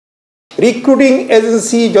Recruiting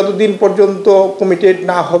agency যতদিন পর্যন্ত committed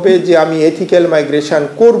না হবে যে আমি এথিক্যাল মাইগ্রেশন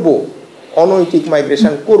করব, অনৈতিক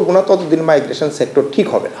মাইগ্রেশন করব না, ততদিন মাইগ্রেশন সেক্টর ঠিক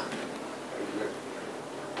হবে না।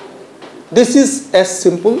 This is as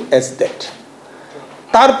simple as that.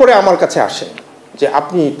 তারপরে আমার কাছে আসেন যে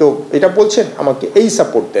আপনি তো এটা বলছেন, আমাকে এই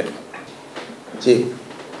সাপোর্ট দেন যে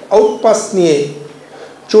আউটপাস নিয়ে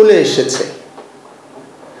চলে এসেছে,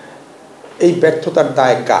 এই ব্যর্থতার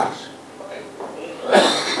দায় কার?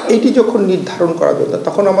 এইটি যখন নির্ধারণ করা দরকার,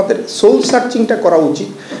 তখন আমাদের সোল সার্চিংটা করা উচিত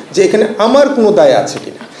যে এখানে আমার কোনো দায় আছে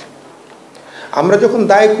কিনা। আমরা যখন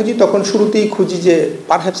দায় খুঁজি তখন শুরুতেই খুঁজি যে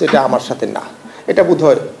পারহ্যাপস এটা আমার সাথে না, এটা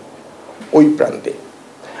বোধহয় ওই প্রান্তে।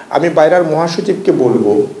 আমি বাইরার মহাসচিবকে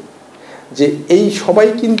বলবো যে এই সবাই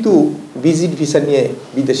কিন্তু ভিজিট ভিসা নিয়ে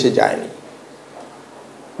বিদেশে যায়নি।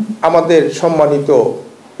 আমাদের সম্মানিত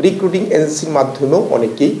রিক্রুটিং এজেন্সির মাধ্যমেও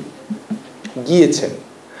অনেকেই গিয়েছেন।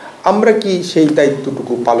 আমরা কি সেই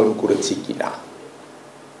দায়িত্বটুকু পালন করেছি কি না?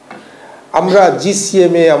 আমরা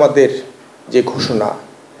জিসিএমএ আমাদের যে ঘোষণা,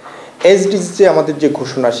 এসডিজিতে আমাদের যে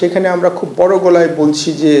ঘোষণা, সেখানে আমরা খুব বড় গলায় বলছি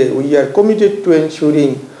যে we are committed two ensuring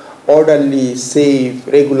orderly, safe,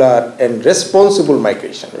 regular and responsible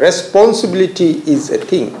migration. Responsibility is a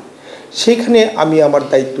thing. সেখানে আমি আমার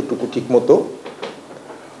দায়িত্বটুকু ঠিকমতো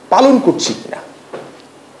পালন করছি কিনা।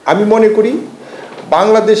 আমি মনে করি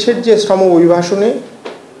বাংলাদেশের যে শ্রম অভিবাসনে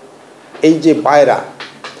এই যে বায়রা,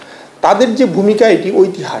 তাদের যে ভূমিকা এটি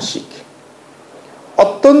ঐতিহাসিক,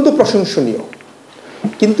 অত্যন্ত প্রশংসনীয়।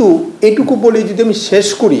 কিন্তু এটুকু বলে যদি আমি শেষ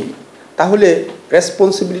করি তাহলে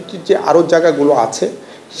রেসপন্সিবিলিটির যে আরও জায়গাগুলো আছে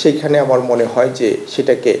সেইখানে আমার মনে হয় যে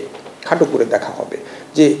সেটাকে খাটো করে দেখা হবে।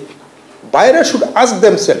 যে বায়রা শুড আস্ক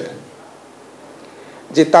দেমসেলফ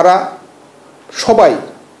যে তারা সবাই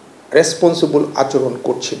রেসপন্সিবল আচরণ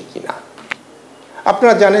করছেন কিনা।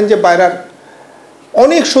 আপনারা জানেন যে বায়রার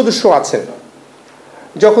অনেক সদস্য আছেন,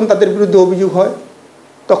 যখন তাদের বিরুদ্ধে অভিযোগ হয়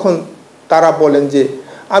তখন তারা বলেন যে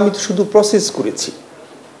আমি তো শুধু প্রসেস করেছি।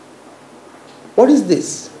 What is this?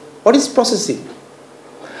 What is processing?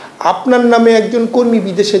 আপনার নামে একজন কর্মী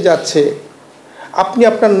বিদেশে যাচ্ছে, আপনি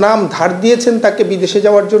আপনার নাম ধার দিয়েছেন তাকে বিদেশে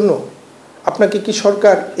যাওয়ার জন্য। আপনাকে কি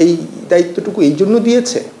সরকার এই দায়িত্বটুকু এই জন্য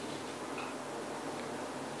দিয়েছে?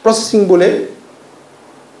 প্রসেসিং বলে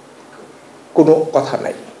কোনো কথা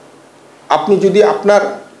নাই। আপনি যদি আপনার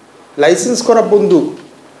লাইসেন্স করা বন্দুক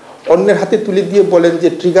অন্যের হাতে তুলে দিয়ে বলেন যে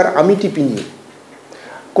ট্রিগার আমি টিপিনি,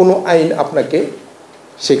 কোনো আইন আপনাকে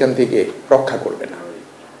সেখান থেকে রক্ষা করবে না।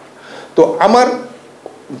 তো আমার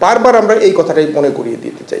বারবার আমরা এই কথাটাই মনে করিয়ে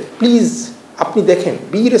দিতে চাই, প্লিজ আপনি দেখেন,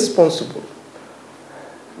 বি রেসপন্সিবল।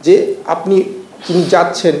 যে আপনি যিনি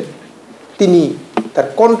যাচ্ছেন তিনি তার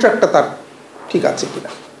কন্ট্রাক্টটা তার ঠিক আছে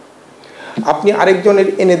কিনা। আপনি আরেকজনের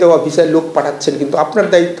এনে দেওয়া ভিসায় লোক পাঠাচ্ছেন, কিন্তু আপনার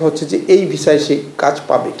দায়িত্ব হচ্ছে যে এই ভিসায় সে কাজ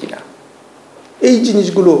পাবে কিনা। এই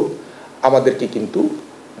জিনিসগুলো আমাদেরকে কিন্তু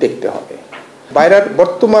দেখতে হবে। বাইরার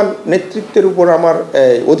বর্তমান নেতৃত্বের উপর আমার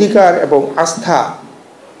অধিকার এবং আস্থা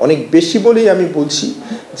অনেক বেশি বলেই আমি বলছি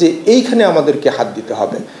যে এইখানে আমাদেরকে হাত দিতে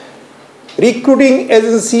হবে। রিক্রুটিং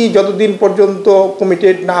এজেন্সি যতদিন পর্যন্ত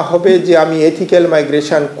কমিটেড না হবে যে আমি এথিক্যাল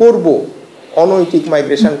মাইগ্রেশন করব, অনৈতিক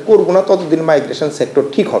মাইগ্রেশন করব না, ততদিন মাইগ্রেশন সেক্টর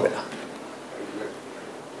ঠিক হবে না।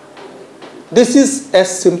 This is as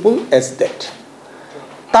simple as that.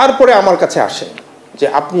 তারপরে আমার কাছে আসেন যে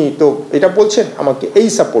আপনি তো এটা বলছেন, আমাকে এই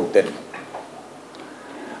সাপোর্ট দেন।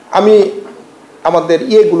 আমি আমাদের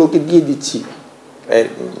ইয়েগুলোকে দিয়ে দিচ্ছি,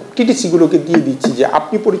 টিটিসিগুলোকে দিয়ে দিচ্ছি যে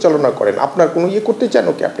আপনি পরিচালনা করেন, আপনার কোনো ইয়ে করতে চান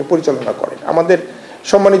ওকে আপনি পরিচালনা করেন। আমাদের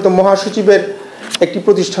সম্মানিত মহাসচিবের একটি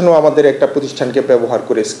প্রতিষ্ঠানও আমাদের একটা প্রতিষ্ঠানকে ব্যবহার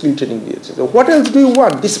করে স্কিল ট্রেনিং দিয়েছে। তো what else do you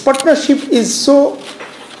want? This partnership is so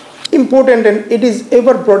important and it is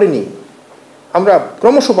ever broadening. আমরা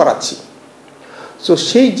ক্রমশ বাড়াচ্ছি। সো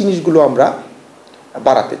সেই জিনিসগুলো আমরা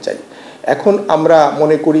বাড়াতে চাই। এখন আমরা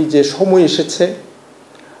মনে করি যে সময় এসেছে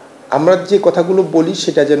আমরা যে কথাগুলো বলি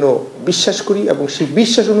সেটা যেন বিশ্বাস করি এবং সেই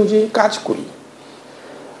বিশ্বাস অনুযায়ী কাজ করি।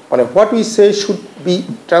 মানে what we say should be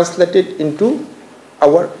translated into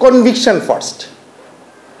hour conviction first.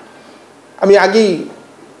 আমি আগেই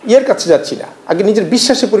ইয়ের কাছে যাচ্ছি না, আগে নিজের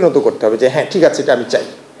বিশ্বাসে পরিণত করতে হবে যে হ্যাঁ ঠিক আছে এটা আমি চাই।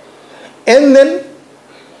 অ্যান্ড দেন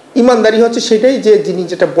ইমানদারি হচ্ছে সেটাই যে যিনি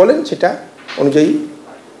যেটা বলেন সেটা অনুযায়ী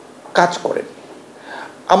কাজ করেন।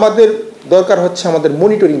 আমাদের দরকার হচ্ছে আমাদের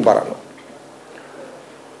মনিটরিং বাড়ানো।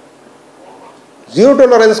 জিরো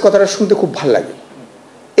টলারেন্স কথাটা শুনতে খুব ভালো লাগে,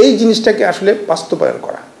 এই জিনিসটাকে আসলে বাস্তবায়ন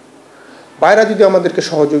করা। বাইরা যদি আমাদেরকে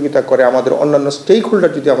সহযোগিতা করে, আমাদের অন্যান্য স্টেক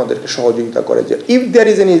হোল্ডার যদি আমাদেরকে সহযোগিতা করে যে if there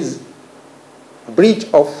is any breach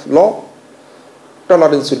of law,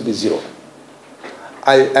 tolerance will be zero.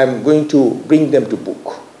 I am going to bring them to book.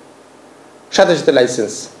 সাথে সাথে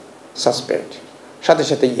লাইসেন্স সাসপেন্ড, সাথে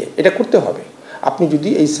সাথে এটা করতে হবে। আপনি যদি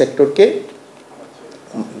এই সেক্টরকে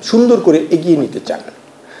সুন্দর করে এগিয়ে নিতে চান।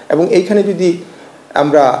 এবং এইখানে যদি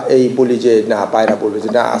আমরা এই বলি যে না, বাইরা বলবে যে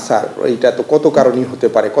না স্যার এইটা তো কত কারণই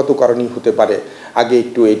হতে পারে, আগে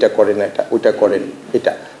একটু এইটা করেন, এটা ওইটা করেন,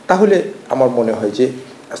 এটা, তাহলে আমার মনে হয় যে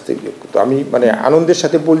আস্তে তো আমি মানে আনন্দের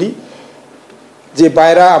সাথে বলি যে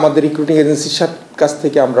বাইরা আমাদের রিক্রুটিং এজেন্সির কাছ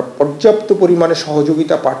থেকে আমরা পর্যাপ্ত পরিমাণে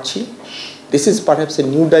সহযোগিতা পাচ্ছি। This is perhaps a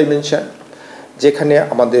new dimension, যেখানে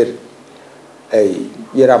আমাদের এই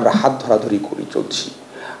আমরা হাত ধরাধরি করে চলছি।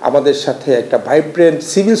 আমাদের সাথে একটা ভাইব্রেন্ট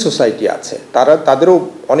সিভিল সোসাইটি আছে, তাদেরও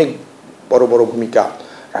অনেক বড় বড় ভূমিকা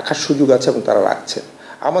রাখার সুযোগ আছে এবং তারা রাখছেন।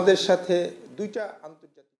 আমাদের সাথে 2টা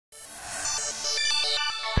আন্তর্জাতিক